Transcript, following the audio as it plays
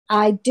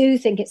I do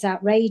think it's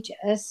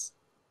outrageous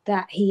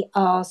that he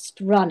asked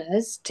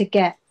runners to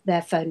get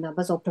their phone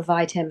numbers or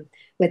provide him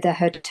with their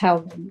hotel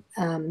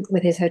room,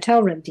 with his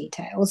hotel room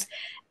details.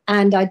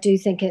 And I do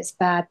think it's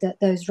bad that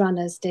those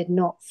runners did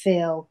not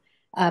feel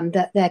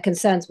that their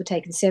concerns were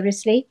taken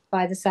seriously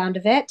by the sound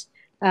of it.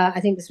 I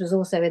think this was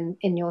also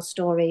in your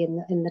story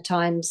in the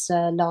Times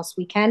last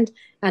weekend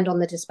and on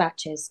the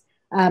dispatches.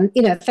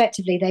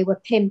 Effectively, they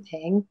were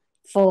pimping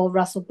for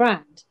Russell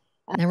Brand.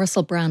 Now,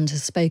 Russell Brand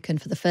has spoken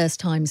for the first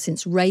time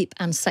since rape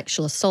and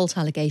sexual assault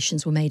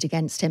allegations were made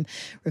against him,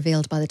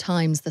 revealed by The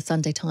Times, The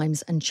Sunday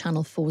Times and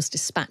Channel 4's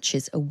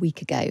dispatches a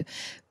week ago.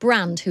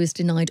 Brand, who has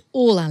denied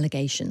all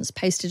allegations,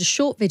 posted a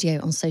short video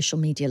on social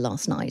media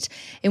last night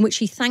in which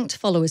he thanked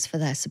followers for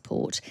their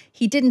support.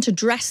 He didn't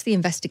address the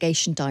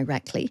investigation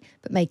directly,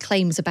 but made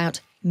claims about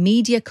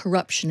media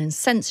corruption and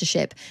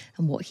censorship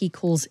and what he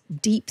calls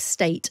deep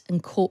state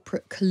and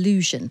corporate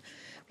collusion.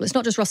 Well, it's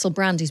not just Russell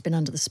Brand who's been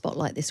under the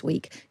spotlight this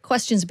week.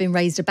 Questions have been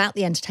raised about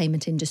the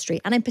entertainment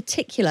industry and in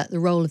particular the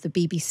role of the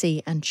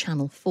BBC and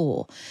Channel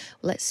 4.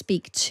 Let's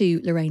speak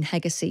to Lorraine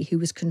Heggessey, who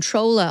was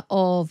controller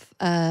of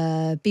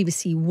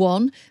BBC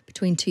One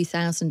between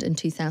 2000 and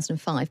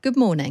 2005. Good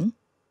morning.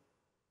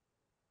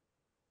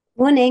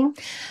 Morning.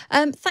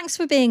 Thanks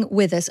for being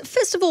with us.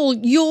 First of all,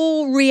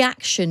 your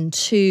reaction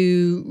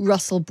to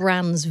Russell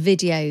Brand's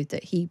video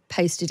that he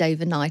posted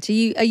overnight. Are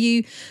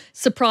you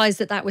surprised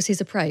that that was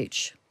his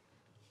approach?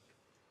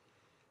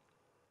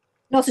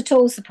 Not at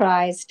all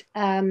surprised.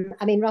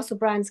 Russell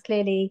Brand's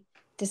clearly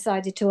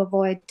decided to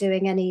avoid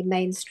doing any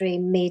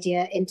mainstream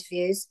media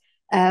interviews,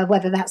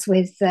 whether that's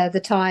with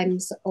the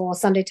Times or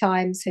Sunday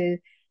Times, who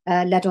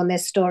led on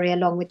this story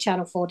along with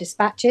Channel 4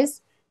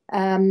 dispatches.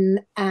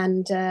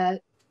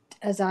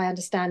 As I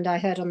understand, I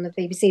heard on the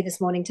BBC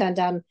this morning, turned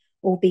down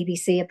all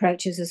BBC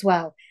approaches as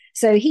well.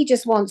 So he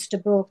just wants to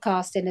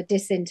broadcast in a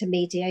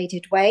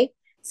disintermediated way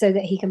so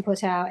that he can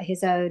put out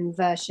his own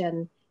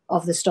version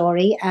of the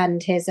story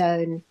and his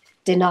own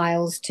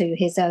denials to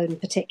his own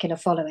particular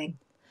following.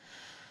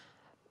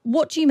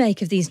 What do you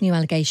make of these new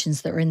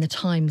allegations that are in the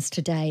Times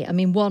today? I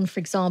mean, one, for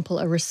example,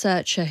 a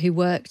researcher who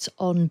worked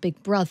on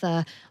Big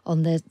Brother,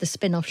 on the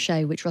spin-off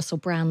show which Russell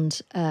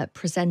Brand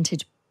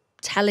presented,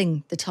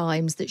 telling the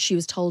Times that she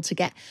was told to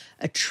get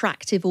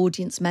attractive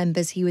audience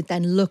members. He would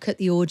then look at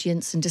the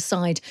audience and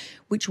decide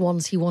which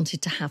ones he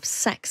wanted to have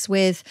sex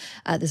with.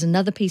 There's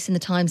another piece in the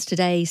Times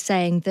today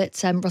saying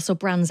that Russell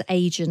Brand's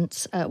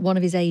agent, one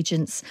of his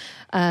agents,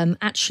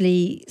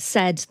 actually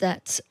said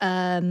that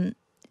I'm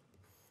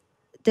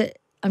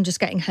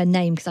just getting her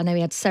name because I know he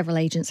had several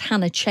agents,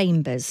 Hannah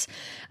Chambers,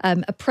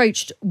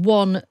 approached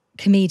one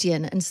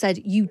comedian and said,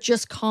 you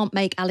just can't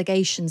make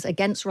allegations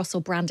against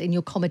Russell Brand in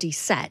your comedy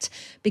set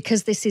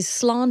because this is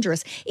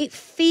slanderous. It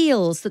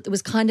feels that there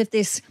was kind of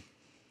this,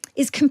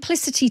 is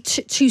complicity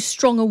too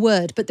strong a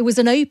word, but there was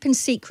an open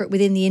secret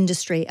within the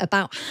industry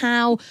about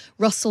how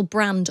Russell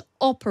Brand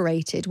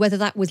operated, whether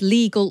that was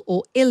legal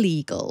or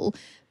illegal,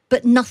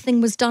 but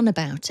nothing was done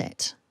about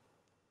it.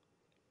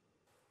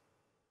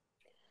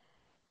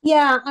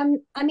 Yeah,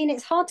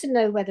 it's hard to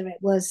know whether it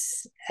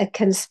was a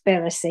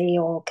conspiracy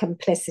or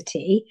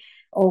complicity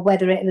or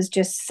whether it was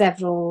just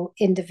several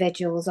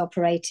individuals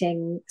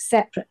operating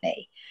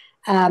separately.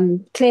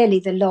 Clearly,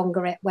 the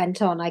longer it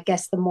went on, I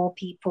guess the more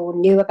people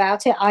knew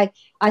about it. I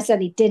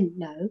certainly didn't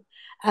know.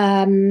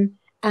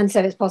 And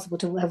so it's possible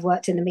to have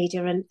worked in the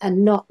media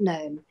and not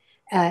known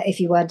if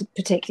you weren't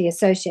particularly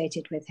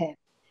associated with him.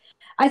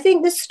 I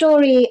think the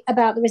story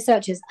about the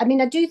researchers, I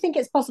do think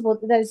it's possible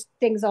that those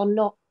things are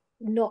not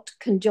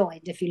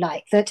conjoined, if you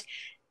like, that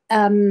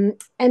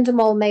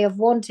Endemol may have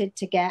wanted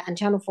to get, and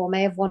Channel 4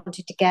 may have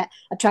wanted to get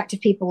attractive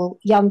people,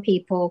 young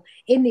people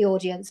in the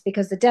audience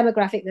because the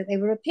demographic that they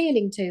were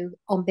appealing to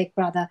on Big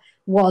Brother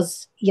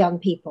was young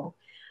people.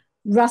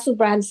 Russell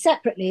Brand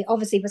separately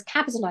obviously was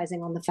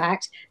capitalizing on the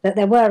fact that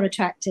there were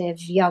attractive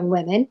young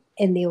women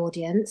in the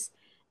audience.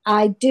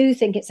 I do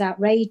think it's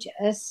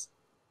outrageous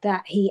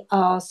that he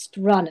asked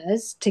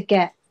runners to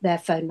get their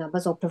phone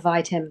numbers or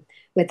provide him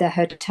with their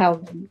hotel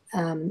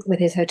room, with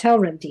his hotel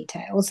room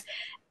details.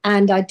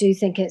 And I do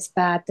think it's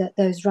bad that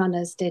those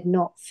runners did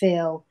not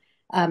feel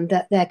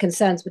that their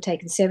concerns were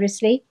taken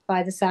seriously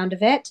by the sound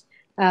of it.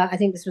 I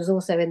think this was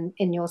also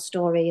in your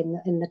story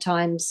in the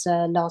Times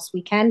last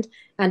weekend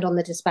and on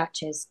the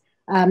dispatches.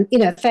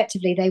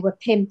 Effectively, they were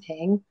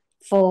pimping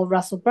for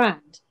Russell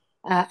Brand.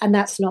 And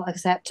that's not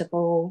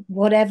acceptable,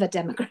 whatever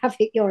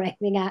demographic you're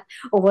aiming at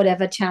or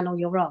whatever channel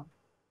you're on.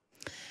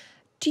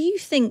 Do you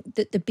think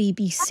that the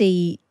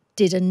BBC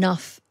did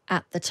enough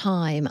at the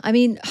time? I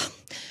mean,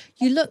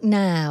 you look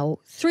now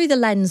through the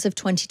lens of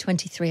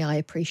 2023, I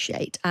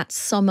appreciate, at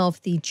some of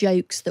the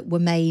jokes that were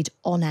made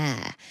on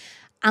air,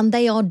 and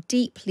they are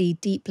deeply,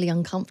 deeply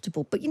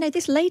uncomfortable. But,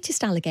 this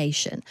latest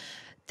allegation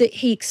that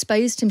he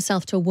exposed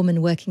himself to a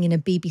woman working in a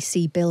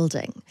BBC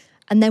building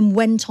and then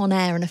went on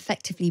air and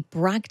effectively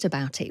bragged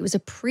about it. It was a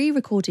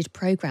pre-recorded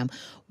programme.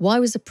 Why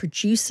was a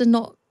producer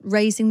not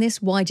raising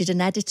this? Why did an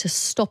editor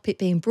stop it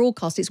being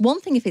broadcast? It's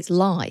one thing if it's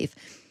live,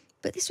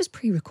 but this was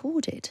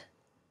pre-recorded.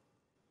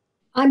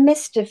 I'm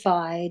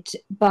mystified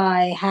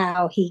by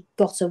how he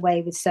got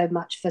away with so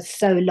much for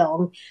so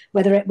long,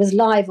 whether it was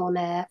live on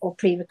air or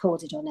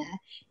pre-recorded on air.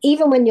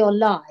 Even when you're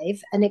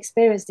live, an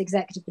experienced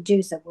executive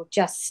producer will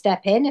just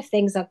step in if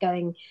things are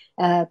going,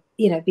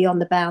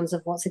 beyond the bounds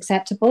of what's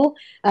acceptable.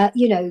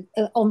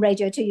 On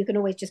Radio 2, you can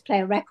always just play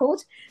a record,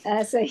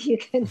 so you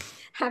can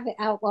have it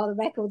out while the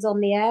record's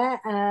on the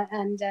air,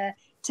 and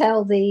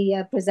tell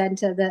the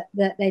presenter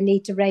that they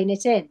need to rein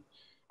it in.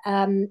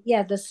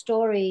 The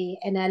story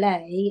in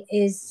LA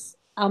is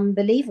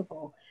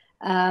unbelievable.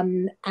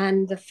 And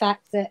the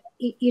fact that,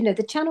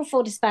 the Channel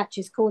 4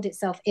 Dispatches called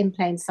itself In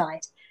Plain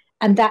Sight,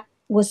 and that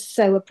was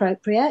so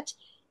appropriate.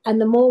 And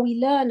the more we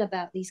learn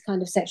about these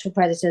kind of sexual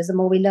predators, the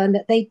more we learn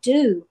that they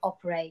do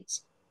operate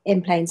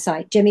in plain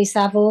sight. Jimmy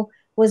Savile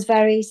was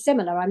very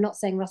similar. I'm not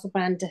saying Russell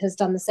Brand has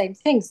done the same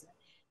things that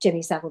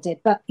Jimmy Savile did,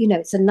 but,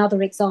 it's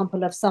another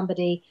example of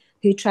somebody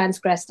who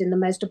transgressed in the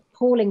most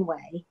appalling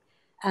way.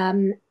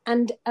 And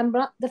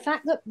the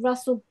fact that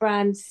Russell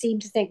Brand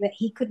seemed to think that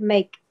he could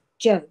make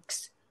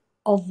jokes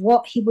of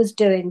what he was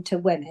doing to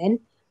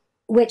women,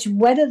 which,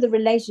 whether the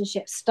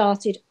relationship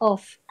started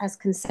off as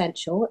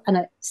consensual, and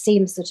it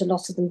seems that a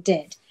lot of them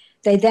did,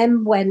 they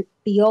then went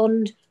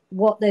beyond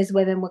what those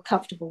women were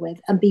comfortable with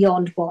and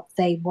beyond what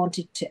they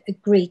wanted to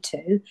agree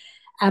to.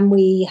 And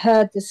we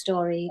heard the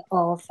story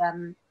of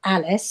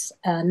Alice,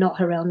 not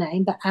her real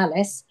name, but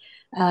Alice,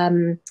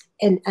 and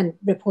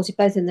reported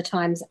both in the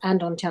Times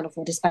and on Channel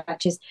 4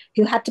 Dispatches,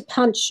 who had to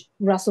punch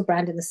Russell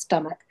Brand in the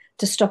stomach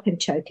to stop him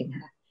choking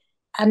her.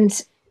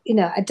 And,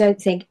 I don't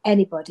think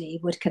anybody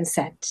would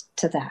consent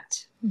to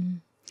that.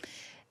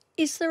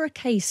 Is there a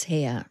case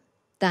here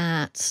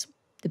that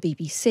the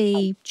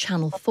BBC,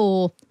 Channel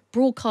 4,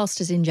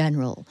 broadcasters in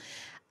general,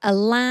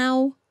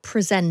 allow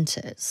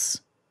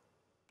presenters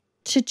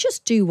to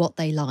just do what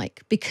they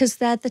like because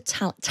they're the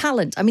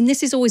talent? I mean,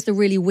 this is always the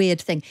really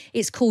weird thing.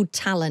 It's called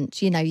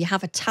talent. You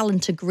have a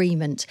talent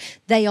agreement.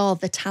 They are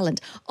the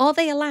talent. Are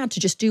they allowed to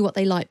just do what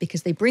they like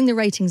because they bring the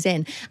ratings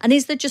in? And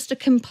is there just a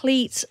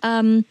complete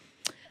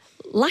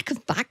lack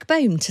of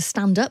backbone to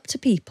stand up to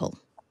people?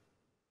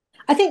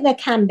 I think there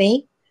can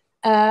be.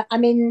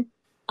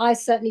 I've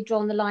certainly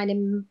drawn the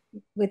line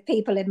with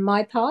people in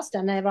my past,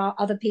 and there are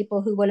other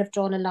people who will have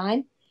drawn a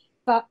line.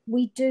 But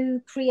we do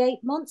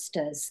create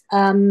monsters.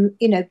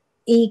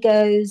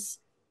 Egos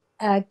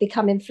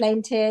become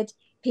inflated.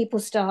 People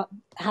start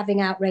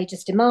having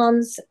outrageous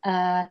demands.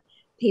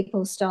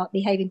 People start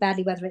behaving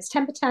badly, whether it's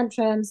temper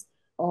tantrums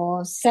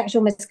or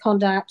sexual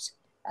misconduct,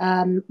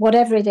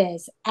 whatever it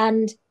is.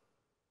 And,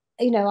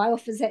 I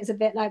often say it's a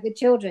bit like with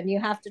children. You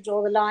have to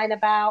draw the line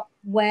about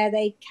where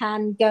they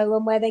can go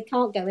and where they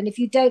can't go. And if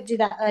you don't do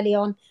that early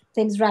on,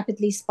 things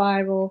rapidly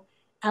spiral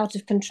out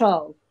of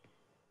control.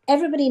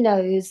 Everybody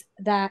knows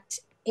that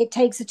it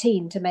takes a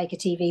team to make a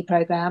TV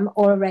program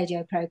or a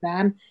radio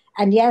program.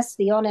 And yes,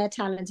 the on-air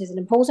talent is an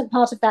important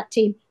part of that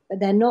team,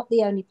 but they're not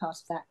the only part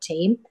of that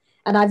team.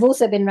 And I've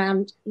also been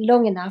around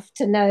long enough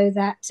to know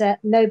that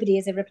nobody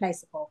is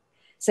irreplaceable.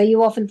 So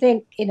you often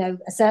think, a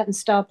certain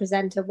star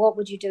presenter, what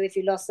would you do if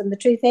you lost them? The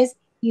truth is,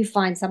 you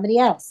find somebody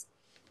else.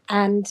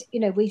 And,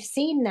 we've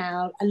seen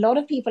now a lot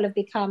of people have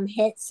become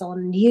hits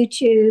on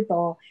YouTube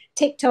or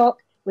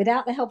TikTok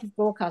without the help of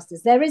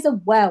broadcasters. There is a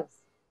wealth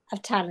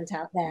of talent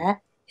out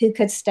there who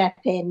could step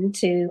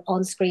into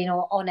on-screen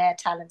or on-air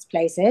talents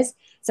places.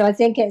 So I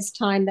think it's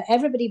time that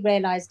everybody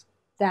realized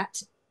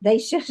that they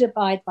should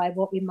abide by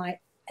what we might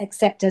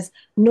accept as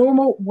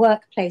normal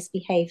workplace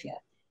behavior,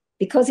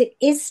 because it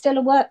is still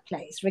a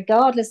workplace,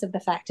 regardless of the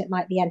fact it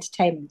might be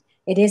entertainment.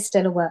 It is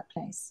still a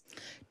workplace.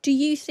 Do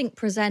you think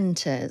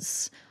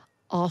presenters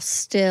are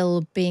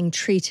still being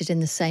treated in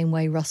the same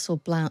way Russell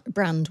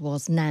Brand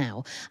was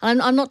now? And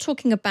I'm not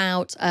talking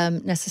about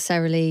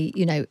necessarily,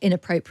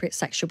 inappropriate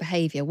sexual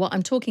behaviour. What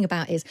I'm talking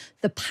about is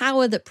the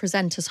power that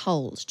presenters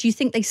hold. Do you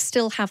think they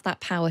still have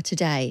that power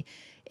today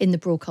in the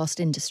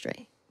broadcast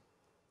industry?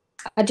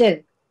 I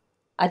do.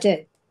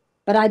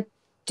 But I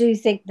do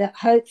think that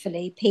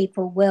hopefully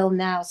people will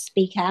now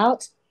speak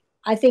out.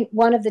 I think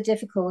one of the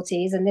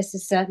difficulties, and this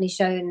is certainly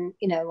shown,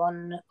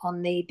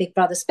 on the Big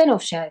Brother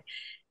spin-off show,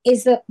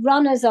 is that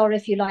runners are,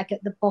 if you like,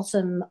 at the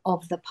bottom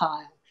of the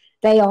pile.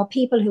 They are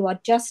people who are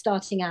just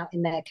starting out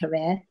in their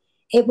career.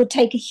 It would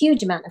take a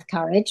huge amount of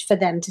courage for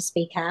them to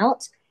speak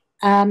out,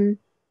 and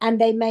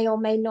they may or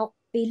may not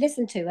be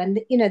listened to.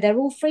 And, they're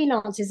all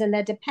freelancers and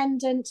they're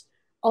dependent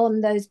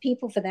on those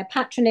people for their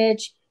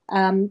patronage,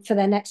 for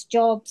their next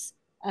jobs,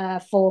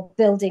 for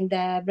building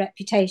their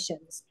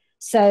reputations.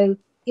 So,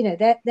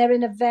 they're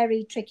in a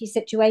very tricky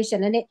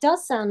situation. And it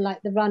does sound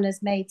like the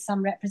runners made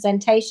some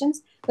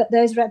representations, but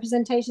those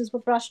representations were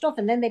brushed off.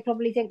 And then they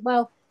probably think,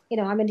 well,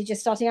 I'm only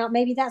just starting out.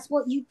 Maybe that's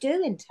what you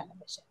do in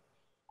television.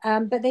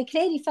 But they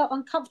clearly felt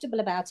uncomfortable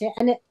about it.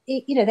 And,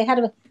 they had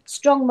a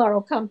strong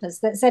moral compass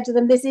that said to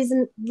them, this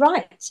isn't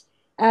right.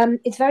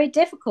 It's very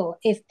difficult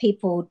if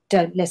people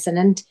don't listen.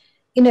 And,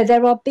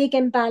 there are big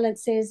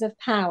imbalances of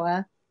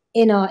power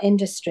in our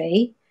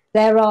industry.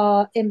 There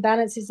are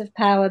imbalances of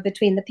power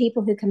between the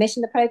people who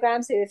commission the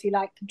programs, who, if you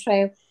like,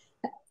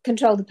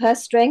 control the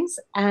purse strings,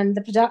 and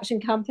the production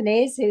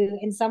companies, who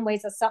in some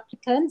ways are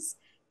supplicants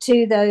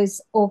to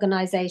those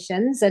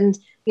organizations. And,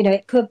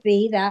 it could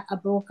be that a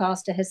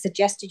broadcaster has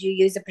suggested you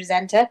use a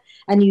presenter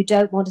and you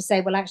don't want to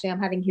say, well, actually,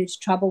 I'm having huge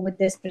trouble with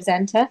this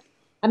presenter.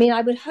 I mean,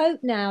 I would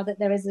hope now that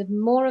there is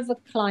more of a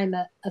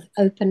climate of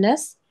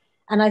openness.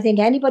 And I think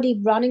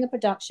anybody running a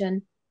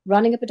production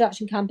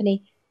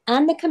company,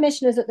 and the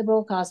commissioners at the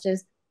broadcasters,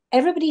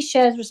 everybody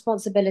shares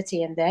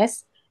responsibility in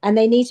this, and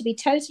they need to be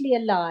totally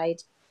allied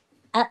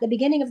at the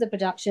beginning of the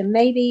production,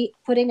 maybe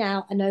putting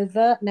out an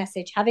overt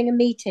message, having a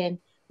meeting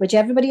which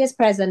everybody is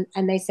present,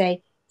 and they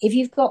say, if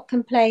you've got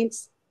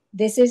complaints,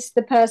 this is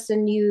the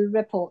person you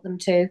report them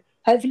to.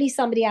 Hopefully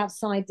somebody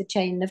outside the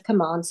chain of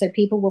command, so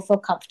people will feel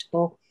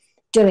comfortable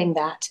doing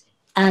that.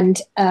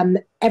 And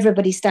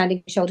everybody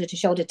standing shoulder to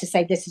shoulder to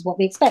say, this is what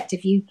we expect.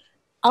 If you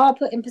are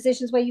put in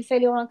positions where you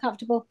feel you're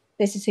uncomfortable,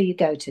 this is who you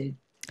go to.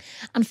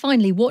 And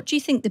finally, what do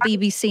you think the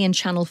BBC and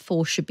Channel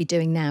 4 should be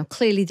doing now?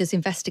 Clearly there's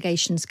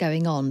investigations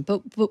going on,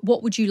 but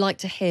what would you like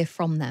to hear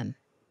from them?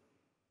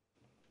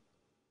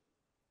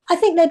 I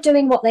think they're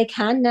doing what they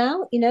can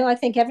now. I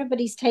think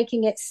everybody's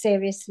taking it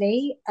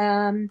seriously.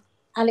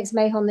 Alex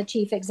Mahon, the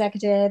chief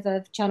executive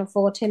of Channel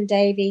 4, Tim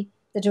Davie,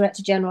 the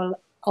director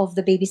general of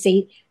the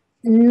BBC,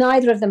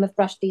 neither of them have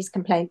brushed these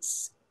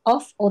complaints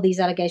off or these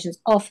allegations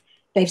off.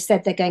 They've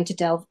said they're going to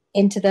delve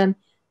into them.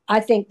 I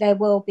think there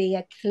will be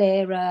a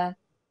clearer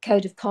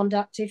code of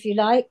conduct, if you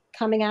like,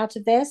 coming out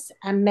of this.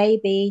 And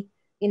maybe,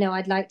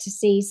 I'd like to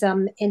see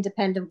some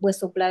independent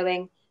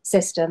whistleblowing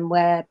system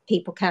where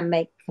people can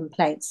make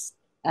complaints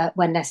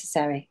when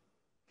necessary.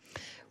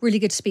 Really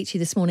good to speak to you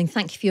this morning.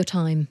 Thank you for your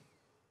time.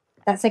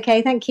 That's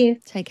okay. Thank you.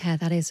 Take care.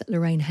 That is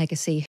Lorraine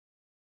Heggessey.